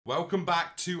Welcome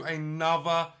back to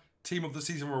another Team of the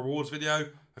Season rewards video.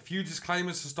 A few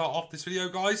disclaimers to start off this video,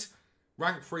 guys.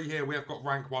 Rank 3 here, we have got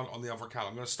rank 1 on the other account.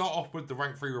 I'm going to start off with the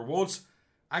rank 3 rewards.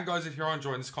 And guys, if you are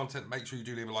enjoying this content, make sure you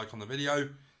do leave a like on the video.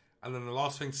 And then the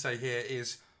last thing to say here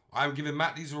is, I am giving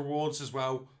Matt these rewards as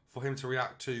well for him to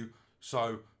react to.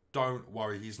 So don't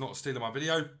worry, he's not stealing my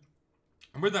video.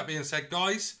 And with that being said,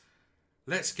 guys,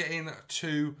 let's get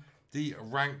into the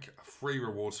rank 3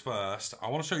 rewards first. I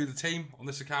want to show you the team on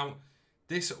this account.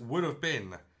 This would have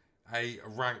been a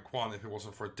rank 1 if it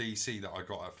wasn't for a DC that I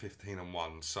got at 15 and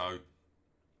 1. So,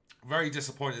 very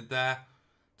disappointed there.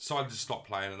 Decided to stop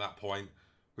playing at that point.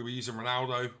 We were using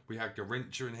Ronaldo. We had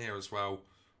Garincha in here as well.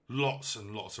 Lots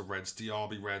and lots of reds.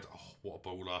 Diaby red. Oh, what a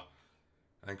baller.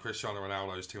 And Cristiano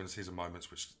Ronaldo's Team of the Season moments,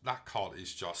 which that card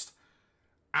is just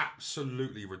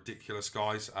absolutely ridiculous,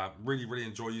 guys. Really, really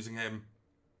enjoy using him.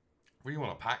 Really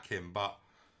want to pack him, but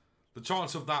the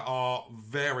chances of that are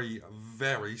very,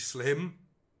 very slim.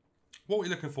 What are we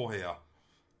looking for here?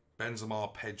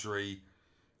 Benzema, Pedri,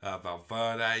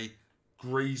 Valverde,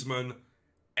 Griezmann,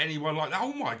 anyone like that?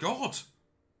 Oh my God!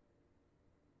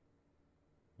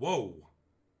 Whoa.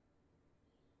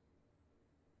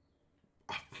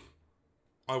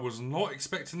 I was not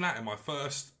expecting that in my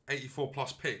first 84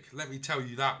 plus pick. Let me tell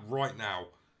you that right now.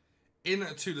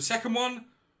 Into the second one.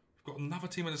 We've got another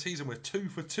Team of the Season. We're 2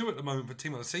 for 2 at the moment for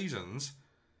Team of the Seasons.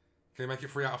 Can you make it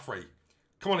 3 out of 3?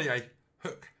 Come on, EA.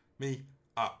 Hook me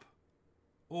up.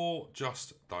 Or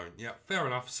just don't. Yeah, fair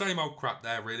enough. Same old crap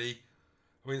there, really.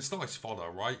 I mean, it's nice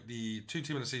fodder, right? The 2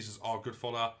 Team of the Seasons are good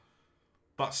fodder.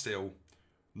 But still,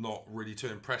 not really too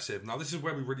impressive. Now, this is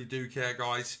where we really do care,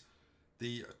 guys.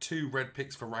 The 2 red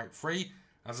picks for rank 3.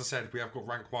 As I said, we have got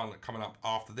rank 1 coming up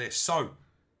after this. So,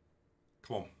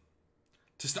 come on.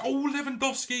 Oh,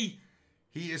 Lewandowski!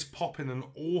 He is popping an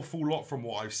awful lot from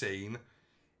what I've seen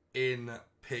in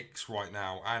picks right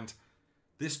now. And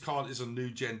this card is a new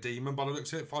gen demon, by the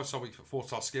looks of it. 5-star weak foot,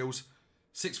 4-star skills.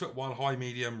 6'1", high,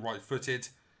 medium, right-footed.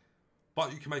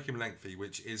 But you can make him lengthy,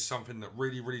 which is something that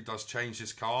really, really does change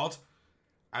this card.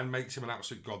 And makes him an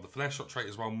absolute god. The finesse shot trait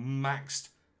as well, maxed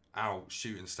out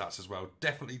shooting stats as well.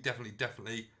 Definitely taking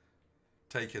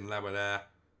Lewa there.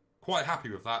 Quite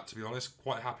happy with that, to be honest.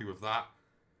 Quite happy with that.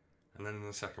 And then in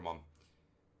the second one,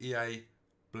 EA,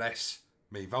 bless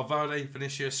me. Valverde,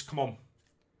 Vinicius, come on.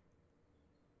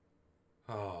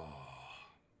 Oh.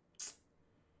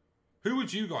 Who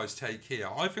would you guys take here?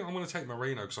 I think I'm going to take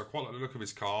Marino because I quite like the look of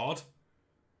his card.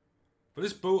 But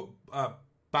this Balde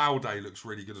looks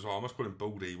really good as well. I must call him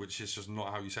Baldy, which is just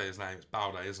not how you say his name. It's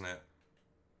Balde, isn't it?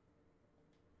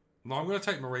 No, I'm going to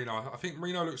take Marino. I think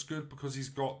Marino looks good because he's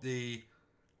got the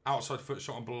outside foot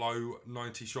shot and below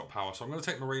 90 shot power. So I'm going to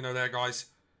take Marino there, guys.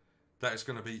 That is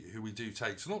going to be who we do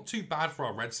take. So not too bad for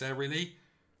our reds there, really.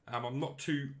 I'm not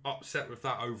too upset with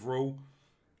that overall.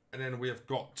 And then we have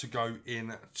got to go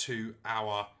into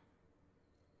our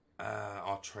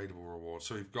tradable rewards.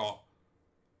 So we've got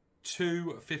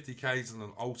 2 50Ks and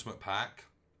an ultimate pack.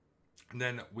 And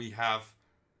then we have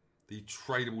the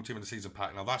tradable Team of the Season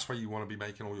pack. Now that's where you want to be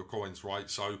making all your coins, right?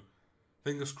 So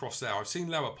fingers crossed there. I've seen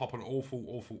Lewa pop an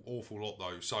awful lot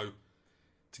though. So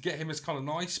to get him is kind of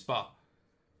nice, but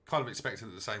kind of expected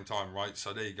at the same time, right?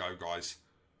 So there you go, guys.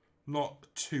 Not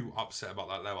too upset about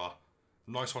that Lewa.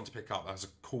 Nice one to pick up. That has a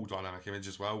cool dynamic image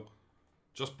as well.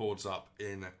 Just boards up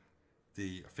in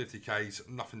the 50Ks.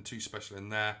 Nothing too special in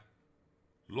there.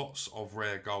 Lots of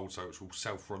rare gold, so which will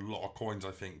sell for a lot of coins,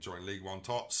 I think, during Liga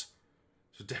Tots.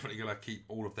 So definitely going to keep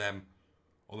all of them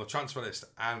on the transfer list.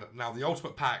 And now the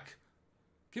ultimate pack.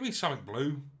 Give me something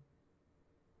blue.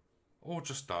 Or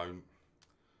just don't.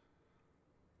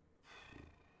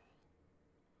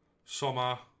 Sommer.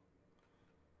 A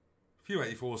few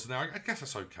 84s now. I guess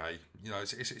that's okay. You know,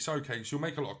 it's okay because you'll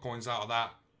make a lot of coins out of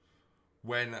that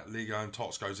when Liga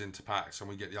Tots goes into packs and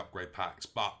we get the upgrade packs.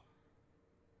 But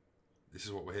this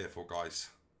is what we're here for, guys.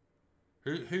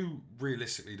 Who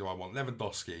realistically do I want?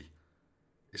 Lewandowski.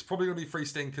 It's probably going to be 3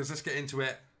 stinkers. Let's get into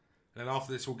it. And then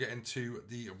after this, we'll get into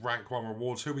the rank 1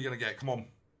 rewards. Who are we going to get? Come on.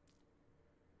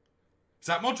 Is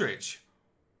that Modric?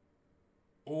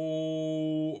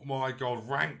 Oh my God.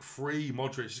 Rank 3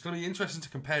 Modric. It's going to be interesting to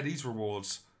compare these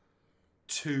rewards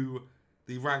to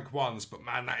the rank 1s. But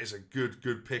man, that is a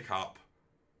good pickup.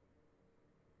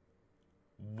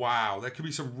 Wow. There could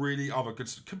be some really other good...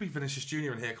 Could be Vinicius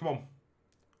Jr. in here. Come on.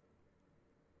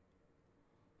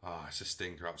 Ah, it's a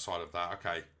stinker outside of that.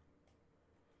 Okay.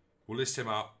 We'll list him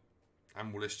up.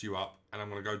 And we'll list you up. And I'm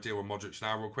going to go deal with Modric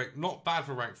now real quick. Not bad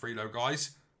for rank 3 though,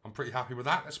 guys. I'm pretty happy with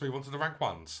that. Let's move on to the rank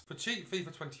 1s. For cheap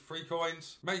FIFA 23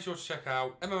 coins, make sure to check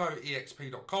out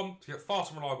MMOEXP.com to get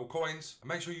fast and reliable coins. And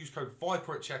make sure you use code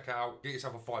VIPER at checkout. Get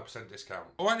yourself a 5% discount.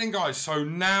 Alright then guys, so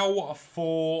now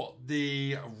for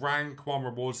the rank 1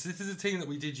 rewards. This is a team that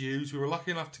we did use. We were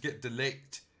lucky enough to get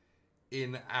Delict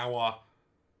in our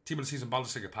Team of the Season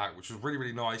Bundesliga pack, which was really,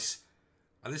 really nice.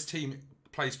 And this team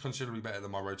plays considerably better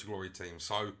than my Road to Glory team.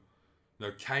 So, you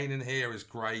know, Kane in here is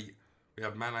great. We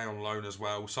have Mane on loan as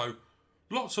well. So,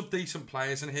 lots of decent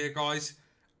players in here, guys.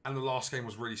 And the last game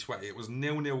was really sweaty. It was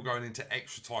 0-0 going into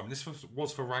extra time. This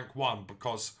was for rank 1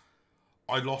 because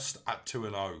I lost at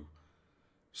 2-0.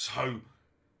 So,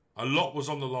 a lot was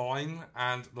on the line.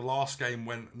 And the last game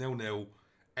went 0-0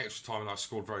 extra time. And I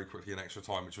scored very quickly in extra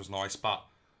time, which was nice. But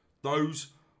those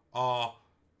are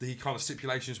the kind of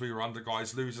stipulations we were under,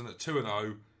 guys. Losing at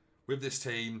 2-0 with this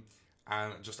team.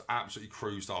 And just absolutely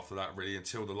cruised after that, really,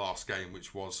 until the last game,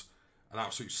 which was an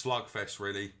absolute slugfest,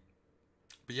 really.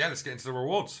 But yeah, let's get into the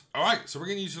rewards. All right, so we're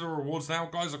going to use the rewards now,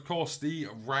 guys. Of course, the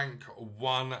rank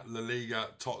 1 La Liga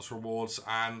Tots rewards.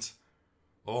 And,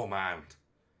 oh, man.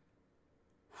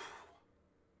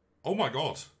 Oh, my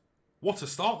God. What a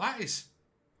start that is.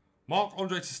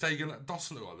 Marc-Andre ter Stegen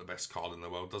doesn't look like the best card in the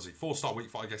world, does he? 4-star weak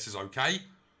foot, I guess, is okay.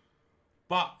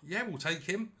 But, yeah, we'll take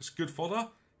him. It's good fodder.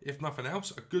 If nothing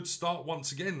else, a good start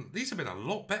once again. These have been a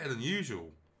lot better than usual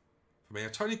for me. A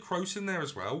Tony Kroos in there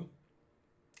as well.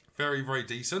 Very, very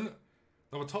decent.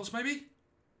 Another Tots maybe?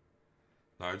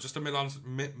 No, just a Milan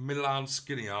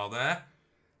Skriniar there.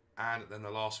 And then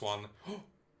the last one. Oh,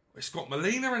 it's got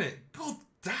Molina in it. God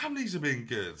damn, these have been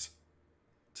good.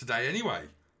 Today anyway.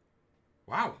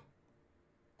 Wow.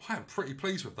 I am pretty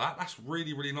pleased with that. That's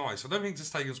really, really nice. I don't think ter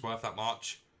Stegen's worth that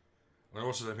much. And I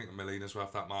also don't think that Molina's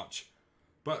worth that much.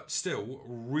 But still,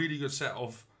 really good set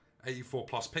of 84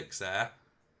 plus picks there.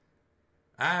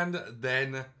 And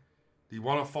then the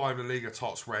 1 of 5 La Liga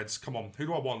Tots Reds. Come on, who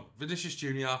do I want? Vinicius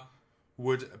Jr.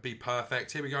 would be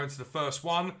perfect. Here we go into the first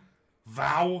one.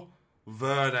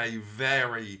 Valverde,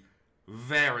 very,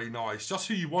 very nice. Just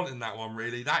who you want in that one,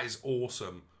 really. That is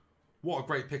awesome. What a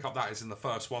great pickup that is in the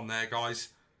first one there, guys.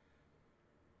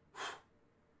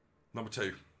 Number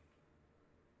 2.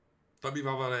 Don't be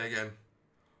Valverde again.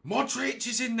 Modric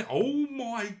is in... Oh,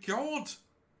 my God.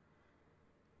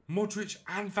 Modric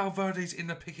and Valverde's in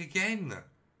the pick again.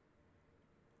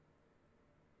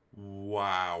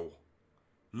 Wow.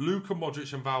 Luka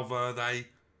Modric and Valverde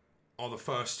are the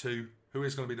first two. Who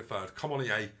is going to be the third? Come on,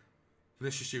 EA.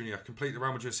 Vinicius Jr. Complete the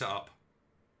Real Madrid setup.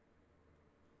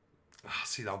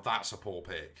 See, now that's a poor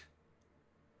pick.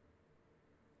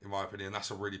 In my opinion,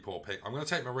 that's a really poor pick. I'm going to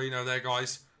take Marino there,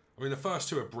 guys. I mean, the first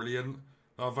two are brilliant.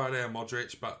 Valverde and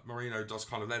Modric, but Marino does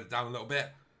kind of let it down a little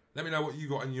bit. Let me know what you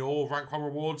got in your rank 1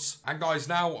 rewards. And guys,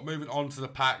 now moving on to the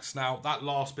packs. Now, that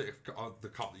last bit of the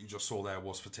cut that you just saw there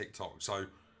was for TikTok. So,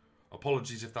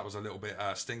 apologies if that was a little bit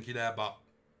stinky there, but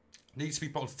needs to be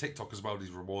put onto TikTok as well,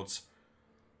 these rewards.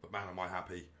 But man, am I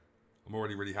happy. I'm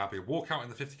already really happy. Walkout in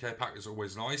the 50k pack is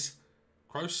always nice.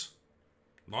 Kroos.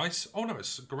 Nice. Oh no,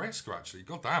 it's Goretzka actually.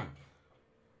 God damn.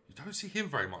 You don't see him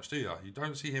very much, do you? You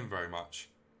don't see him very much.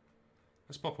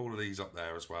 Let's pop all of these up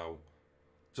there as well.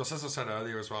 Just as I said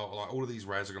earlier as well, like all of these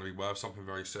rares are going to be worth something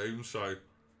very soon. So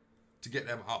to get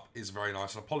them up is very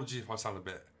nice. And apologies if I sound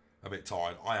a bit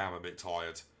tired. I am a bit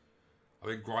tired. I've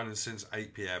been grinding since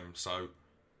 8 PM. So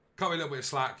cut me a little bit of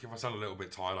slack if I sound a little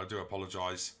bit tired. I do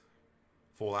apologise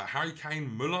for that. Harry Kane,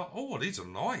 Müller. Oh, these are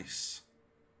nice.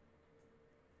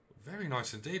 Very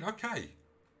nice indeed. Okay.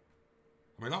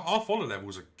 I mean, our follow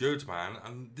levels are good, man.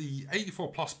 And the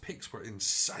 84 plus picks were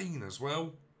insane as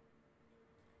well.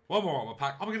 One more armor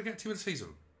pack. Are we going to get Team of the Season?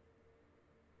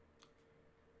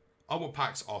 Armor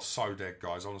packs are so dead,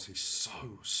 guys. Honestly,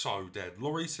 so dead.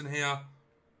 Lloris in here.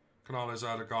 Canales,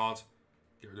 Erdegaard.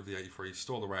 Get rid of the 83.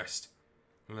 Store the rest.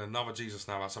 And then another Jesus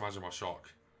now. That's Imagine My Shock.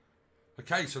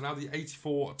 Okay, so now the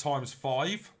 84 times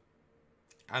 5.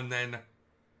 And then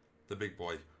the big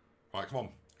boy. Right, come on.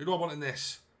 Who do I want in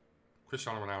this?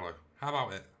 Cristiano Ronaldo. How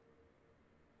about it?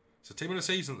 It's a Team of the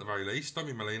Season at the very least. Don't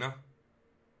be Molina.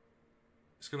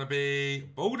 It's going to be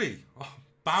Baldy. Oh,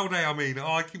 Baldy, I mean.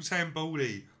 Oh, I keep saying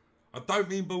Baldy. I don't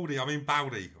mean Baldy, I mean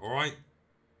Baldy. Alright?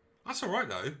 That's alright,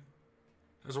 though.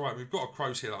 That's alright. We've got a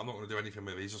Kroos here that I'm not going to do anything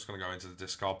with. He's just going to go into the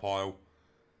discard pile.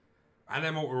 And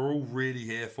then what we're all really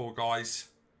here for, guys.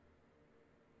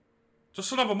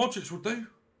 Just another Modric will do.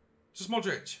 Just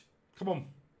Modric. Come on.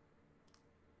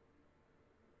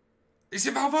 Is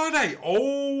it Valverde?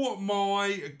 Oh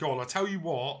my God. I tell you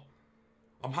what.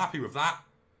 I'm happy with that.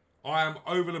 I am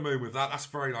over the moon with that. That's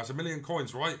very nice. 1 million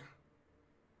coins, right?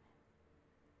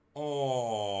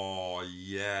 Oh,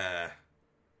 yeah.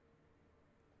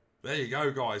 There you go,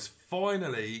 guys.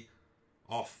 Finally,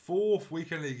 our 4th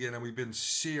weekend league in, and we've been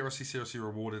seriously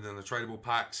rewarded in the tradable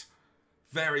packs.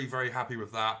 Very, very happy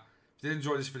with that. If you did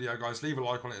enjoy this video, guys, leave a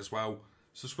like on it as well.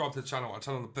 Subscribe to the channel and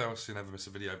turn on the bell so you never miss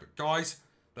a video. But guys,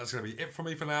 that's going to be it from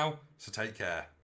me for now, so take care.